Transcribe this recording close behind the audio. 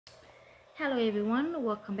Hello everyone,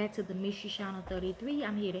 welcome back to the Mystery Channel 33.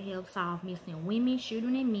 I'm here to help solve missing women,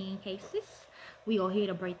 children, and men cases. We are here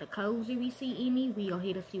to break the codes if we see any. We are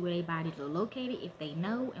here to see where their bodies are located if they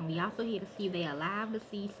know. And we also here to see if they are alive,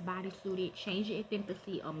 deceased, body suited, change of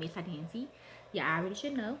identity, or misidentity. You already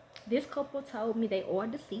should know. This couple told me they are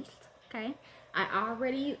deceased, okay? I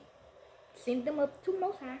already sent them up to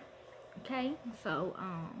Most High, okay? So,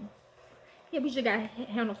 yeah, we just gotta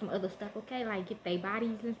handle some other stuff, okay? Like get their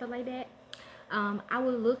bodies and stuff like that. I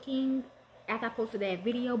was looking after I posted that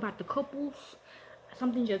video about the couples.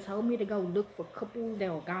 Something just told me to go look for couples that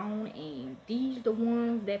were gone, and these the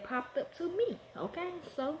ones that popped up to me. Okay,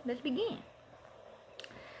 so let's begin.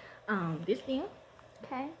 This thing,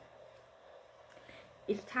 okay,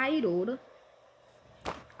 it's titled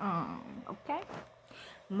okay,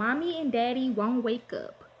 Mommy and Daddy Won't Wake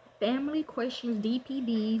Up. Family questions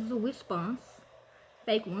DPDs response.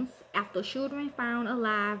 Fake ones, after children found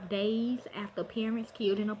alive days after parents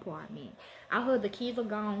killed in apartment. I heard the kids are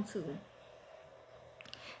gone too.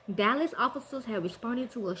 Dallas officers have responded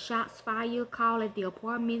to a shots fired call at the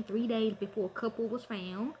apartment 3 days before a couple was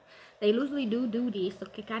found. They usually do this.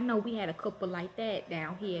 Okay, I know we had a couple like that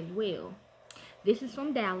down here as well. This is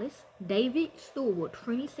from Dallas. David Stewart,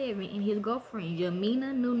 27, and his girlfriend,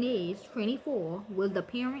 Jamina Nunez, 24, was the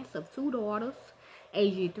parents of 2 daughters,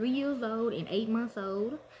 aged 3 years old and 8 months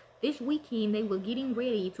old. This weekend, they were getting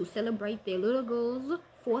ready to celebrate their little girl's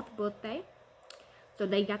 4th birthday. So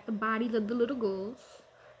they got the bodies of the little girls.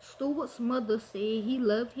 Stewart's mother said he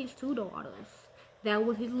loved his 2 daughters. That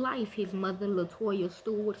was his life, his mother, Latoya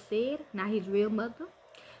Stewart, said, not his real mother.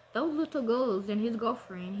 Those little girls and his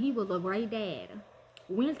girlfriend, he was a great dad.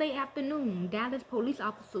 Wednesday afternoon, Dallas police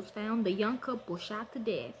officers found the young couple shot to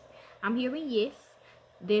death. I'm hearing yes.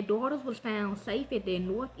 Their daughters was found safe at their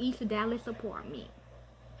northeast Dallas apartment.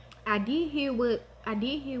 I did hear what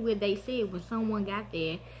they said when someone got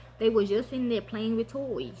there. They were just in there playing with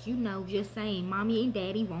toys. You know, just saying, Mommy and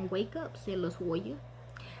Daddy won't wake up, said Latoya.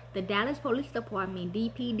 The Dallas Police Department,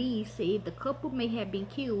 DPDs, said the couple may have been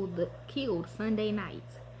killed Sunday night.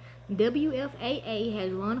 WFAA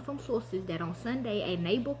has learned from sources that on Sunday, a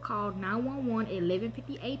neighbor called 911 at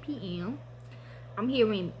 11:58 p.m. I'm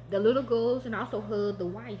hearing the little girls and also heard the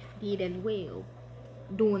wife did as well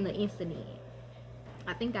during the incident.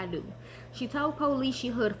 I think I do. She told police she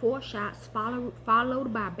heard 4 shots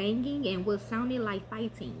followed by banging and what sounded like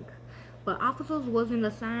fighting. But officers wasn't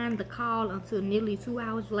assigned the call until nearly 2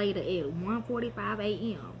 hours later at 1:45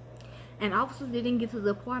 a.m. And officers didn't get to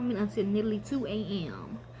the apartment until nearly 2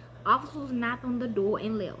 a.m. Officers knocked on the door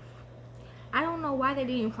and left. I don't know why they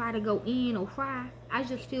didn't try to go in or try. I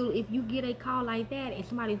just feel if you get a call like that and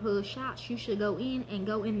somebody heard shots, you should go in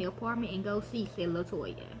the apartment and go see, said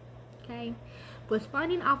Latoya. Okay?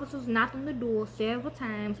 Responding officers knocked on the door several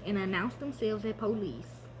times and announced themselves as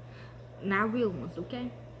police. Not real ones,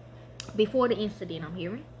 okay? Before the incident, I'm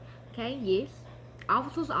hearing. Okay, yes.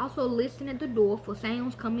 Officers also listened at the door for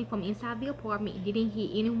sounds coming from inside the apartment and didn't hear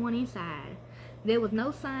anyone inside. There was no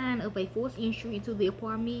sign of a forced entry into the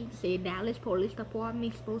apartment, said Dallas Police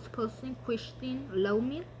Department spokesperson Christian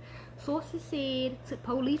Lohman. Sources said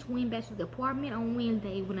police went back to the apartment on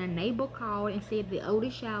Wednesday when a neighbor called and said the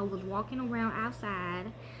oldest child was walking around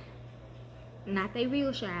outside, not their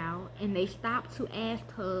real child, and they stopped to ask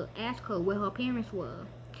her where her parents were.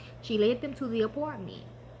 She led them to the apartment.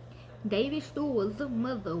 David Stewart's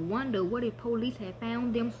mother wondered what if police had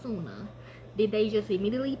found them sooner. Did they just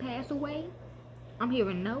immediately pass away? I'm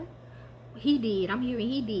hearing no. He did. I'm hearing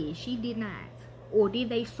he did. She did not. Or did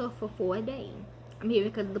they suffer for a day? I'm hearing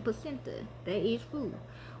because of the placenta. That is true.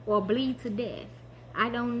 Or bleed to death. I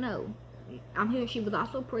don't know. I'm hearing she was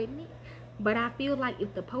also pregnant. But I feel like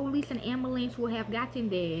if the police and ambulance would have gotten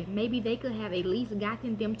there, maybe they could have at least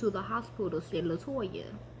gotten them to the hospital, said Latoya.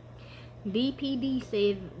 DPD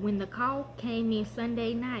said when the call came in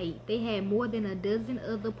Sunday night, they had more than a dozen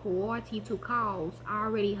other priority to calls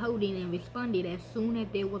already holding and responded as soon as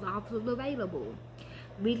there was officers available.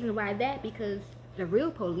 Reason why that, because the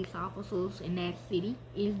real police officers in that city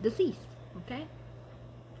is deceased, okay?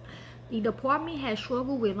 The department has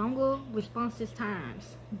struggled with longer response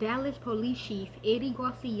times. Dallas Police Chief Eddie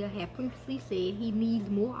Garcia had previously said he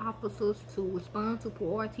needs more officers to respond to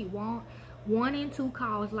priority 1 and 2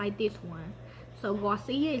 calls like this one. So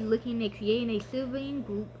Garcia is looking at creating a civilian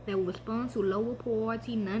group that will respond to lower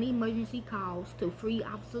priority non-emergency calls to free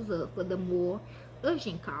officers up for the more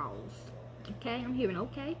urgent calls. Okay, I'm hearing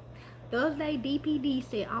okay. Thursday, DPD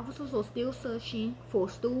said officers are still searching for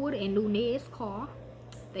Stewart and Nunez's car.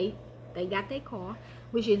 They got their car,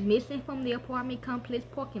 which is missing from the apartment complex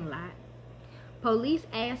parking lot. Police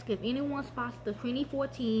asked if anyone spots the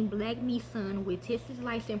 2014 black Nissan with Texas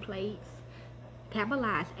license plates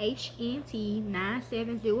capitalized HNT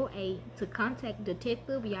 9708 to contact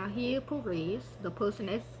Detective Yahir Perez. The person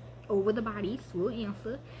that's over the bodies will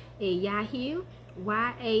answer at Yahir,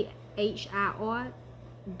 YAHIR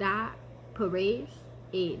Perez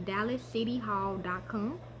at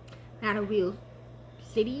DallasCityHall.com. Not a real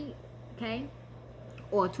city, okay?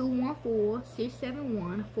 Or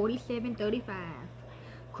 214-671-4735.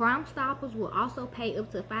 Crime Stoppers will also pay up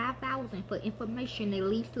to $5,000 for information that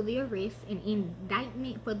leads to the arrest and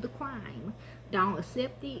indictment for the crime. Don't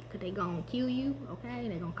accept it, because they're going to kill you, okay?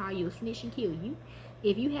 They're going to call you a snitch and kill you.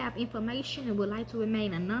 If you have information and would like to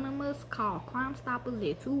remain anonymous, call Crime Stoppers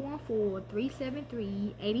at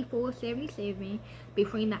 214-373-8477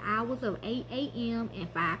 between the hours of 8 a.m. and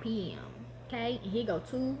 5 p.m. Okay, and here go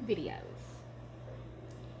 2 videos.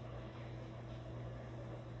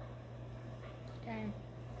 Okay.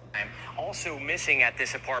 Also missing at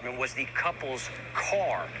this apartment was the couple's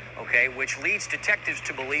car, okay, which leads detectives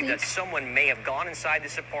to believe that someone may have gone inside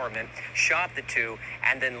this apartment, shot the two,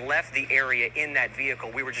 and then left the area in that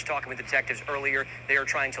vehicle. We were just talking with detectives earlier. They are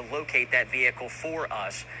trying to locate that vehicle for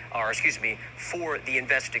us, or excuse me, for the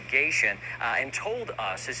investigation, and told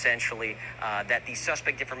us essentially that the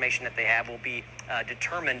suspect information that they have will be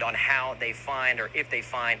determined on how they find, or if they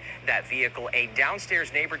find, that vehicle. A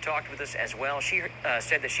downstairs neighbor talked with us as well. She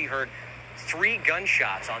said that she heard 3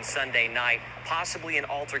 gunshots on Sunday night, possibly an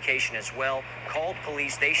altercation as well. Called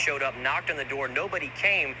police. They showed up, knocked on the door. Nobody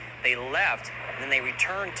came. They left, and then they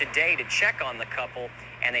returned today to check on the couple,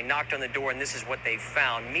 and they knocked on the door, and this is what they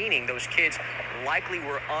found, meaning those kids likely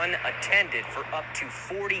were unattended for up to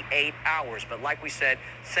 48 hours. But like we said,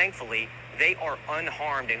 thankfully, they are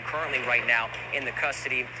unharmed and currently right now in the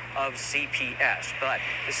custody of CPS. But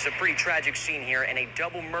this is a pretty tragic scene here, and a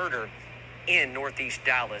double murder in Northeast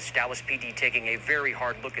Dallas. Dallas PD taking a very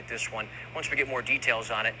hard look at this one. Once we get more details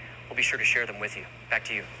on it, we'll be sure to share them with you. Back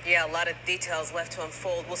to you. Yeah, a lot of details left to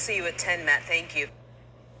unfold. We'll see you at 10, Matt. Thank you.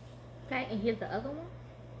 Okay, and here's the other one.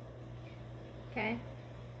 Okay.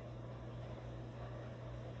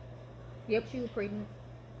 Yep, she was pregnant.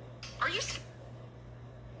 Are you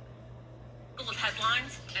full of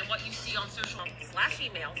headlines and what you see on social media /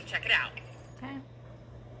 email? Check it out. Okay.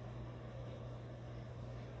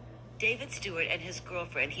 David Stewart and his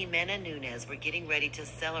girlfriend, Jimena Nunez, were getting ready to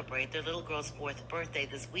celebrate their little girl's 4th birthday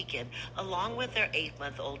this weekend, along with their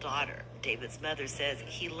 8-month-old daughter. David's mother says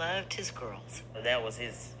he loved his girls. That was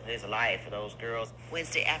his life for those girls.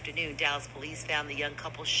 Wednesday afternoon, Dallas police found the young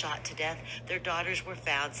couple shot to death. Their daughters were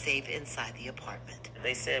found safe inside the apartment.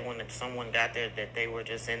 They said when someone got there that they were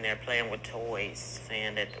just in there playing with toys,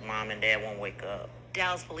 saying that the mom and dad won't wake up.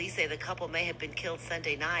 Dallas police say the couple may have been killed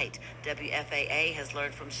Sunday night. WFAA has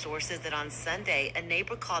learned from sources that on Sunday, a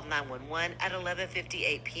neighbor called 911 at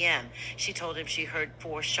 11:58 p.m. She told him she heard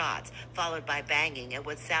 4 shots, followed by banging and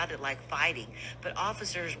what sounded like fighting. But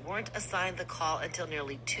officers weren't assigned the call until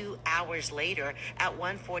nearly 2 hours later at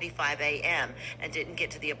 1:45 a.m. and didn't get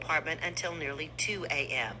to the apartment until nearly 2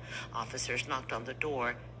 a.m. Officers knocked on the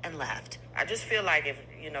door and left. I just feel like if,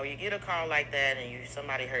 you get a call like that and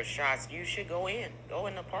somebody heard shots, you should go in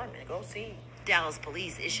the apartment, go see. Dallas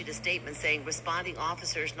police issued a statement saying responding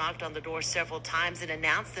officers knocked on the door several times and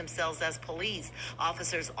announced themselves as police.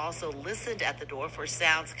 Officers also listened at the door for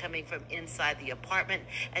sounds coming from inside the apartment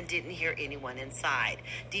and didn't hear anyone inside.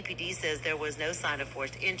 DPD says there was no sign of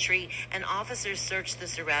forced entry, and officers searched the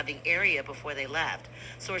surrounding area before they left.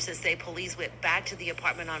 Sources say police went back to the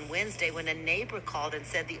apartment on Wednesday when a neighbor called and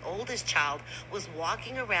said the oldest child was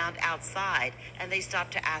walking around outside, and they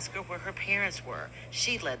stopped to ask her where her parents were.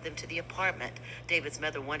 She led them to the apartment. David's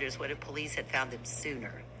mother wonders what if police had found them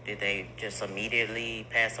sooner. Did they just immediately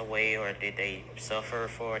pass away, or did they suffer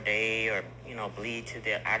for a day, or, bleed to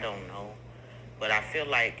death? I don't know. But I feel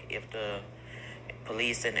like if the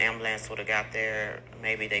police and ambulance would have got there,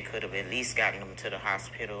 maybe they could have at least gotten them to the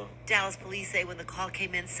hospital. Dallas police say when the call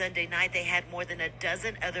came in Sunday night, they had more than a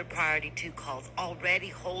dozen other priority 2 calls already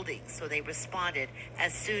holding, so they responded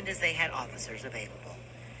as soon as they had officers available.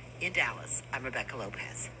 In Dallas, I'm Rebecca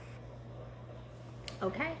Lopez.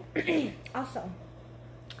 Okay. Also,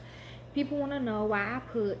 people want to know why I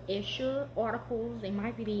put extra articles in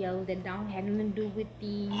my videos that don't have nothing to do with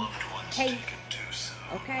the case.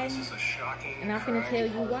 Okay? And I'm going to tell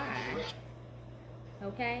you why.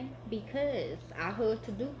 Okay? Because I heard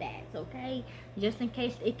to do that. Okay? Just in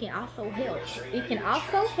case it can also help. It can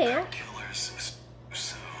also help.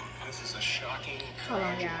 Hold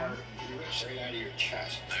on, y'all.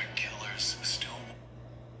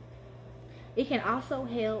 It can also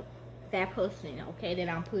help that person, okay, that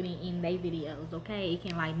I'm putting in their videos, okay? It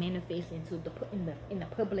can like manifest into in the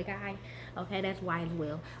public eye, okay? That's why as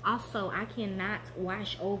well. Also, I cannot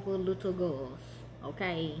watch over little girls,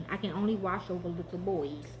 okay? I can only watch over little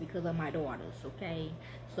boys because of my daughters, okay?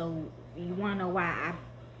 So you wanna know why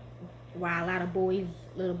a lot of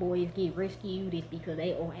little boys get rescued is because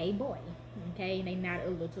they are a boy, okay? They not a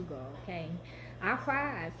little girl, okay? I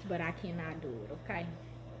cry, but I cannot do it, okay?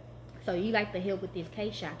 So you like to help with this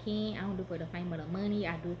case, y'all can. I don't do it for the fame or the money.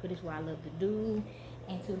 I do it because it's what I love to do.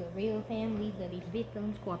 And to the real families of these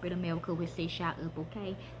victims, corporate America will say shout up,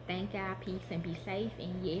 okay? Thank y'all, peace, and be safe.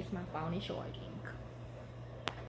 And yes, my phone is charging.